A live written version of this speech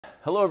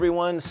Hello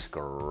everyone,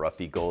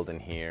 Scruffy Golden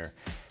here.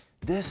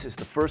 This is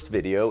the first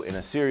video in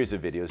a series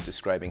of videos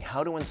describing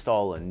how to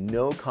install a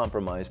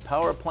no-compromise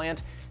power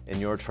plant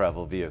in your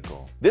travel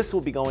vehicle. This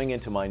will be going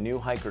into my new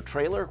hiker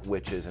trailer,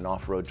 which is an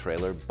off-road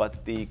trailer,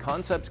 but the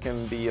concepts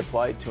can be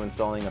applied to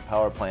installing a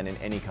power plant in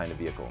any kind of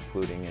vehicle,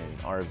 including an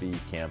RV,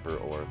 camper,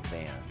 or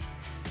van.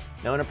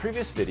 Now, in a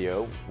previous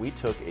video, we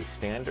took a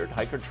standard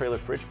hiker trailer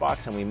fridge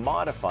box and we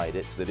modified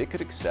it so that it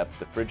could accept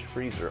the fridge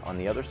freezer on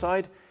the other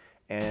side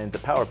and the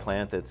power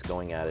plant that's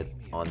going at it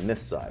on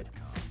this side.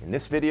 In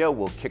this video,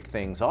 we'll kick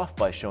things off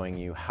by showing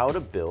you how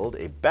to build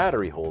a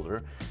battery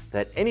holder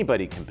that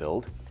anybody can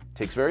build,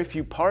 takes very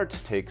few parts,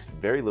 takes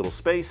very little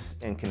space,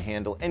 and can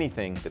handle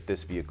anything that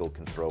this vehicle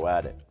can throw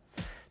at it.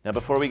 Now,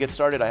 before we get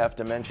started, I have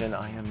to mention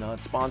I am not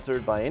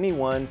sponsored by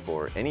anyone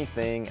for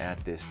anything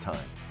at this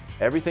time.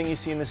 Everything you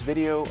see in this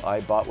video,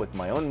 I bought with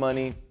my own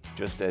money,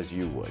 just as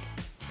you would.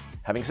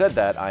 Having said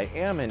that, I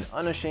am an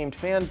unashamed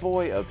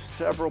fanboy of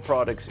several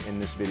products in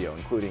this video,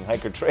 including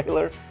hiker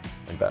trailer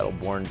and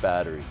Battleborn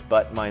batteries.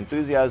 But my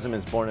enthusiasm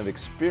is born of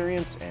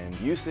experience and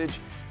usage,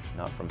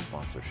 not from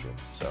sponsorship.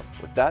 So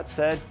with that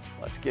said,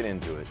 let's get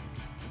into it.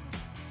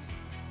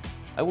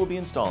 I will be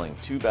installing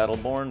two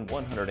Battleborn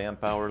 100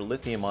 amp hour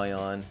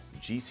lithium-ion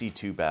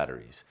GC2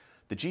 batteries.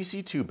 The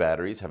GC2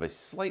 batteries have a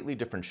slightly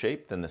different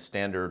shape than the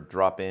standard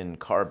drop-in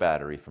car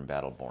battery from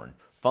Battleborn.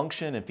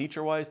 Function and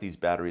feature-wise, these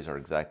batteries are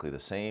exactly the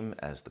same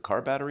as the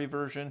car battery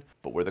version,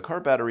 but where the car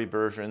battery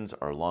versions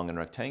are long and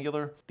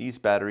rectangular, these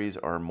batteries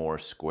are more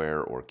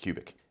square or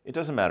cubic. It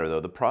doesn't matter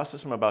though, the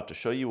process I'm about to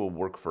show you will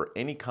work for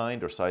any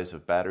kind or size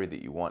of battery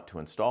that you want to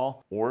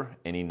install, or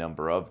any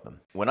number of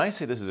them. When I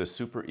say this is a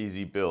super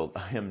easy build,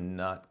 I am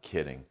not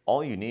kidding.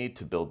 All you need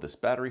to build this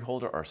battery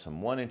holder are some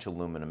 1-inch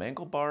aluminum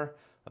angle bar,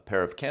 a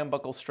pair of cam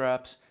buckle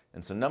straps,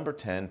 and some number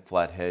 10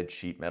 flathead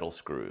sheet metal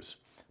screws.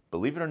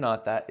 Believe it or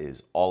not, that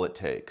is all it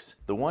takes.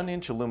 The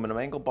 1-inch aluminum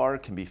angle bar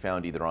can be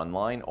found either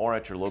online or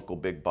at your local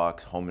big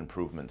box home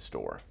improvement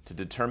store. To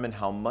determine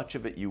how much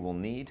of it you will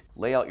need,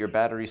 lay out your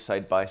batteries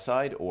side by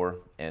side or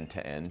end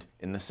to end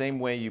in the same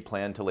way you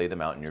plan to lay them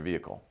out in your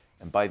vehicle,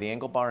 and buy the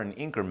angle bar in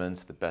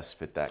increments that best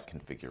fit that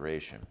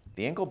configuration.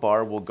 The angle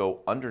bar will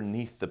go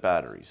underneath the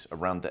batteries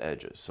around the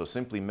edges, so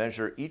simply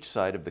measure each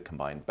side of the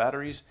combined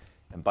batteries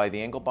and buy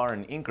the angle bar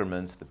in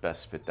increments that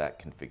best fit that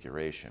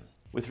configuration.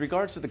 With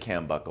regards to the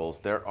cam buckles,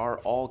 there are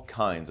all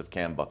kinds of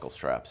cam buckle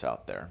straps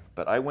out there,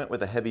 but I went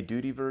with a heavy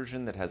duty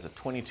version that has a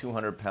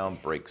 2,200 pound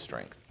brake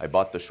strength. I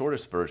bought the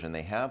shortest version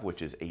they have,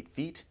 which is 8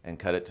 feet, and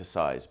cut it to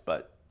size,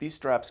 but these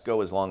straps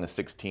go as long as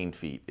 16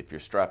 feet if you're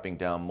strapping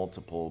down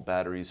multiple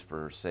batteries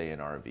for, say, an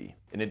RV.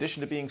 In addition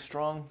to being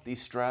strong,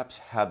 these straps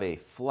have a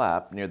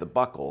flap near the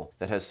buckle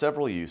that has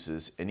several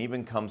uses and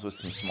even comes with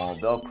some small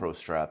Velcro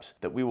straps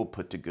that we will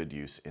put to good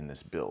use in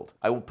this build.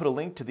 I will put a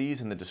link to these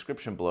in the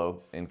description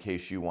below in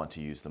case you want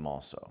to use them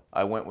also.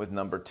 I went with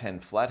number 10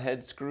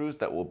 flathead screws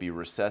that will be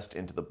recessed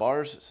into the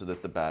bars so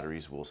that the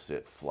batteries will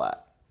sit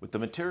flat. With the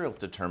materials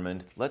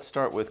determined, let's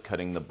start with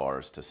cutting the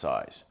bars to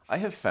size. I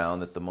have found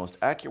that the most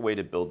accurate way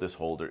to build this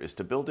holder is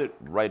to build it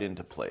right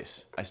into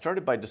place. I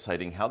started by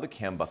deciding how the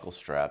cam buckle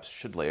straps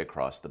should lay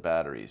across the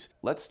batteries.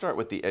 Let's start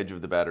with the edge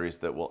of the batteries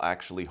that will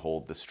actually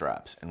hold the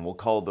straps, and we'll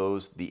call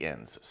those the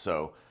ends.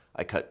 So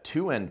I cut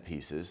 2 end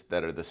pieces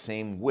that are the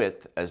same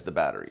width as the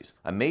batteries.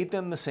 I made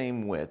them the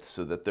same width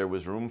so that there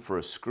was room for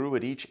a screw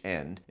at each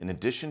end in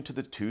addition to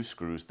the 2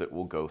 screws that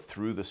will go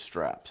through the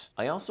straps.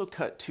 I also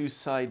cut 2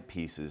 side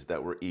pieces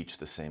that were each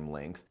the same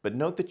length, but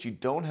note that you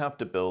don't have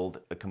to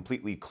build a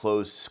completely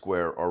closed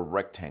square or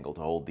rectangle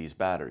to hold these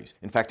batteries.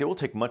 In fact, it will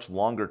take much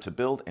longer to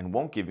build and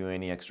won't give you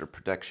any extra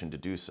protection to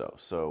do so,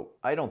 so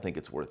I don't think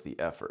it's worth the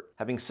effort.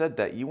 Having said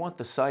that, you want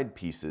the side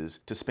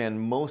pieces to span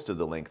most of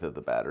the length of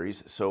the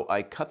batteries, so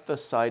I cut the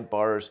side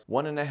bars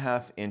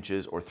 1.5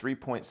 inches or 3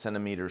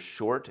 centimeters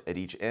short at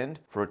each end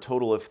for a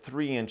total of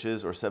 3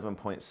 inches or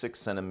 7.6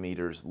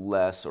 centimeters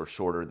less or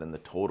shorter than the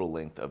total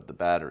length of the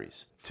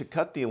batteries. To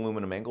cut the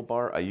aluminum angle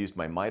bar, I used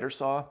my miter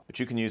saw, but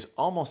you can use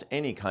almost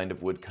any kind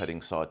of wood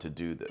cutting saw to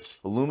do this.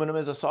 Aluminum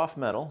is a soft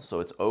metal,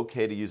 so it's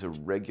okay to use a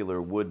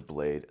regular wood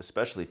blade,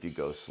 especially if you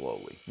go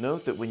slowly.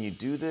 Note that when you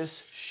do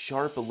this,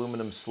 sharp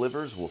aluminum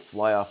slivers will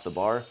fly off the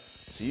bar,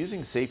 so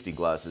using safety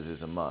glasses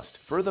is a must.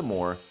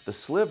 Furthermore, the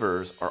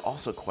slivers are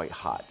also quite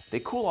hot. They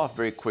cool off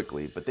very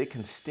quickly, but they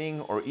can sting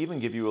or even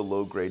give you a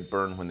low-grade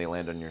burn when they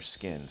land on your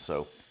skin,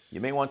 so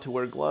you may want to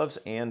wear gloves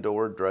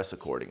and/or dress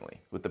accordingly.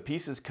 With the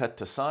pieces cut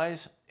to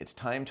size, it's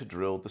time to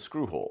drill the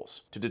screw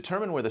holes. To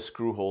determine where the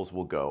screw holes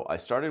will go, I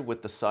started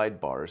with the side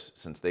bars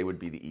since they would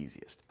be the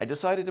easiest. I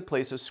decided to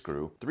place a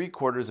screw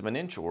 3/4 of an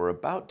inch or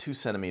about 2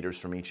 centimeters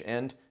from each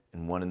end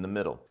and one in the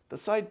middle. The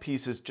side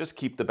pieces just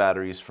keep the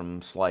batteries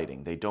from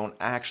sliding. They don't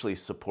actually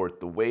support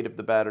the weight of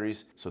the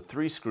batteries, so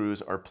 3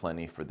 screws are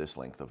plenty for this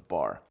length of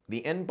bar.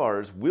 The end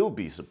bars will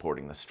be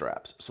supporting the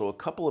straps, so a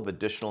couple of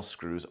additional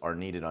screws are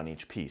needed on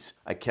each piece.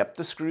 I kept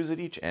the screws at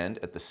each end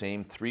at the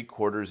same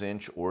 3/4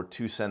 inch or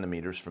 2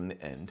 centimeters from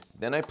the end.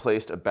 Then I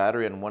placed a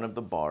battery on one of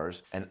the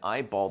bars and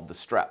eyeballed the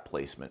strap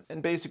placement,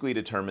 and basically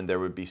determined there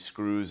would be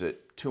screws at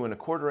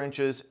 2¼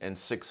 inches and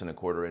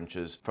 6¼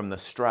 inches from the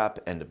strap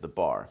end of the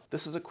bar.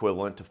 This is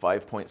equivalent to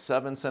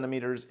 5.7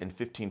 centimeters and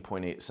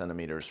 15.8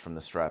 centimeters from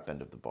the strap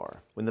end of the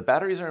bar. When the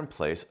batteries are in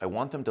place, I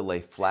want them to lay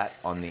flat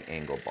on the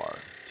angle bar.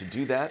 To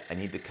do that, I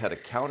need to cut a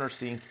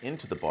countersink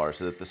into the bar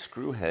so that the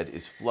screw head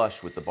is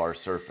flush with the bar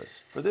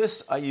surface. For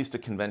this, I used a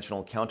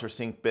conventional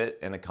countersink bit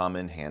and a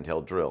common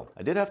handheld drill.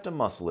 I did have to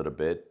muscle it a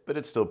bit, but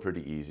it's still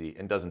pretty easy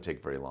and doesn't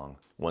take very long.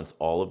 Once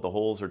all of the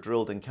holes are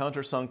drilled and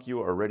countersunk,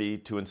 you are ready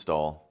to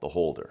install the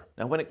holder.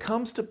 Now, when it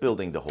comes to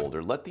building the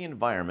holder, let the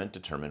environment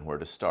determine where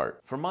to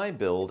start. For my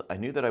build, I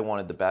knew that I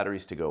wanted the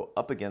batteries to go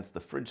up against the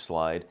fridge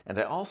slide, and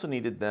I also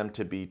needed them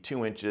to be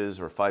 2 inches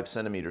or 5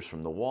 centimeters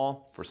from the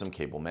wall for some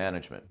cable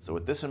management. So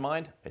with this in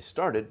mind, I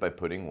started by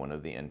putting one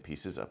of the end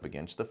pieces up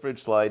against the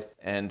fridge slide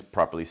and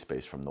properly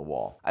spaced from the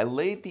wall. I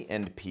laid the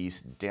end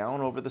piece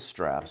down over the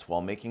straps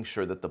while making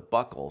sure that the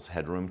buckles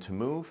had room to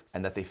move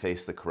and that they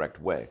faced the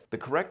correct way. The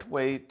correct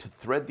way to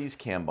thread these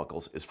cam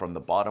buckles is from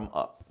the bottom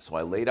up, so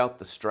I laid out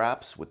the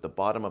straps with the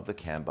bottom of the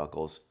cam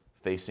buckles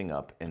facing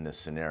up in this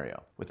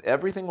scenario. With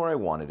everything where I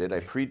wanted it, I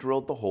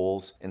pre-drilled the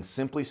holes and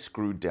simply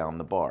screwed down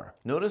the bar.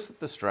 Notice that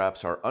the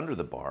straps are under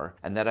the bar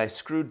and that I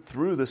screwed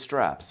through the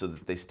straps so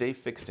that they stay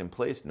fixed in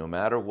place no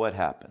matter what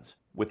happens.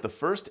 With the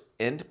first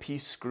end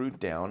piece screwed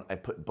down, I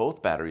put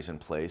both batteries in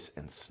place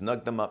and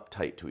snugged them up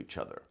tight to each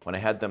other. When I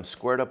had them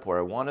squared up where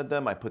I wanted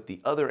them, I put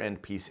the other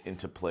end piece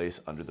into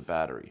place under the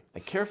battery. I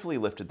carefully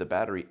lifted the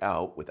battery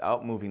out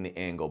without moving the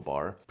angle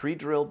bar,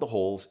 pre-drilled the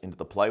holes into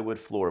the plywood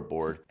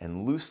floorboard,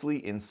 and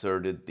loosely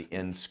inserted the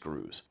end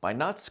screws. By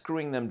not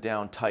screwing them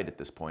down tight at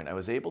this point, I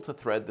was able to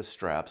thread the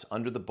straps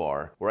under the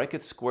bar where I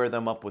could square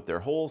them up with their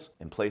holes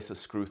and place a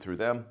screw through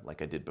them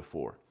like I did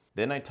before.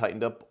 Then I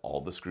tightened up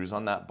all the screws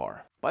on that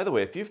bar. By the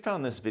way, if you've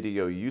found this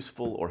video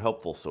useful or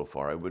helpful so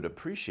far, I would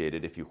appreciate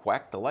it if you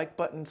whack the like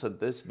button so that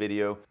this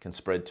video can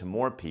spread to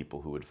more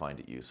people who would find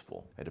it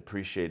useful. I'd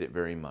appreciate it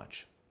very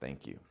much.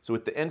 Thank you. So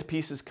with the end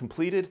pieces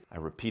completed, I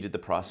repeated the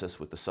process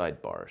with the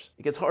side bars.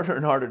 It gets harder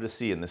and harder to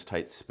see in this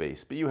tight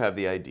space, but you have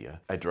the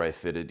idea. I dry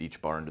fitted each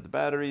bar into the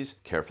batteries,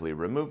 carefully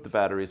removed the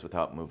batteries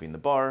without moving the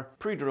bar,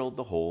 pre-drilled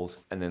the holes,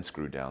 and then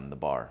screwed down the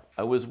bar.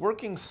 I was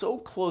working so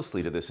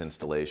closely to this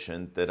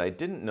installation that I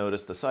didn't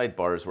notice the side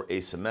bars were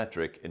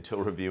asymmetric until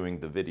reviewing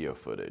the video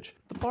footage.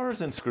 The bars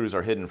and screws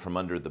are hidden from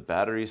under the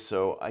batteries,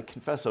 so I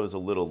confess I was a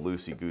little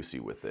loosey-goosey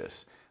with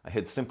this. I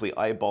had simply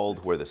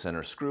eyeballed where the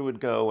center screw would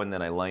go, and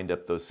then I lined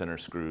up those center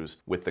screws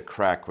with the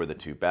crack where the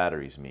two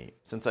batteries meet.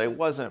 Since I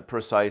wasn't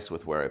precise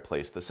with where I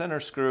placed the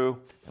center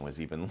screw, and was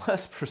even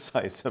less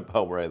precise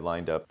about where I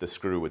lined up the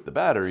screw with the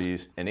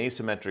batteries, an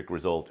asymmetric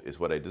result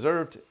is what I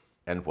deserved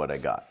and what I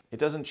got. It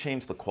doesn't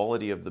change the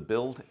quality of the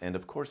build, and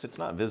of course it's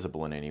not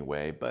visible in any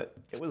way, but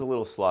it was a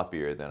little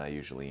sloppier than I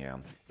usually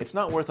am. It's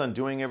not worth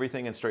undoing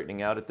everything and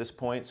straightening out at this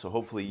point, so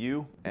hopefully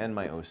you and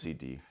my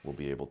OCD will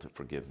be able to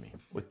forgive me.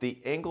 With the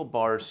angle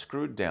bars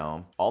screwed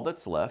down, all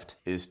that's left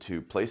is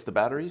to place the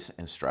batteries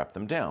and strap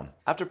them down.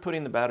 After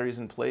putting the batteries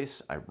in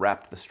place, I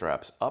wrapped the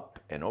straps up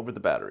and over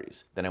the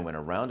batteries. Then I went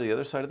around to the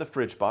other side of the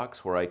fridge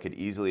box where I could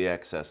easily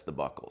access the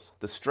buckles.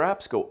 The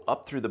straps go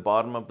up through the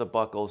bottom of the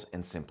buckles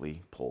and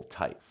simply pull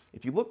tight.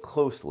 If you look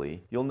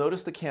closely, you'll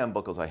notice the cam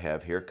buckles I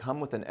have here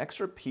come with an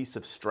extra piece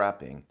of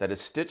strapping that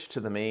is stitched to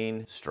the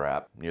main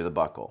strap near the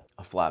buckle,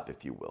 a flap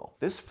if you will.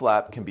 This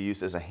flap can be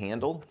used as a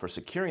handle for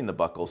securing the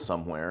buckles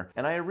somewhere,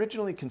 and I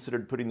originally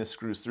considered putting the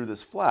screws through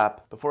this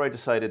flap before I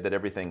decided that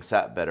everything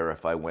sat better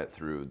if I went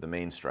through the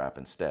main strap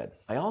instead.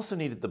 I also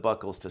needed the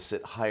buckles to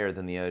sit higher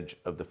than the edge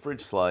of the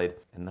fridge slide,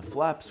 and the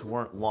flaps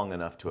weren't long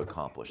enough to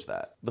accomplish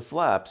that. The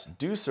flaps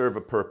do serve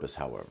a purpose,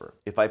 however.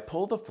 If I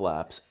pull the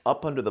flaps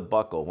up under the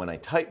buckle when I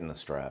tighten the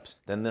straps,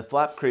 then the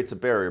flap creates a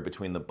barrier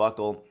between the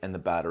buckle and the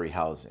battery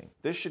housing.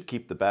 This should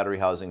keep the battery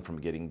housing from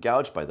getting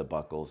gouged by the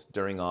buckles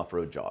during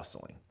off-road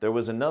jostling. There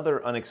was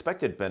another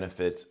unexpected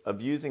benefit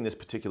of using this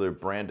particular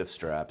brand of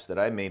straps that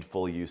I made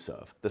full use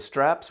of. The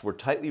straps were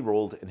tightly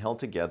rolled and held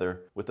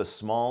together with a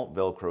small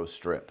Velcro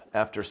strip.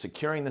 After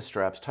securing the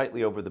straps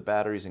tightly over the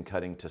batteries and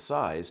cutting to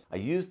size, I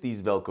used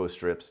these Velcro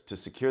strips to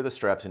secure the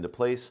straps into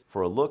place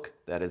for a look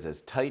that is as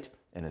tight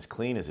and as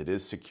clean as it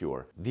is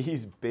secure.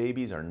 These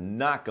babies are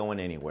not going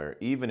anywhere,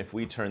 even if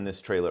we turn this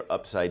trailer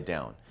upside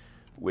down,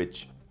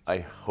 which I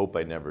hope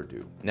I never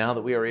do. Now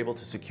that we are able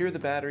to secure the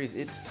batteries,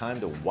 it's time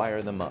to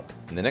wire them up.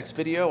 In the next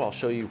video, I'll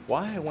show you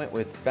why I went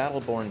with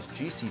Battleborn's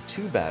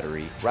GC2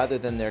 battery rather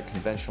than their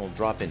conventional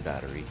drop-in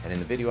battery. And in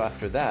the video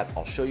after that,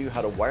 I'll show you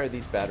how to wire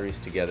these batteries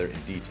together in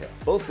detail.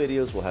 Both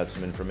videos will have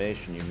some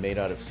information you may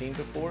not have seen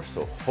before,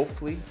 so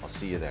hopefully I'll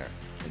see you there.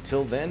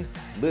 Until then,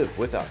 live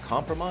without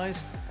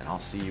compromise, and I'll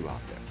see you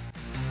out there.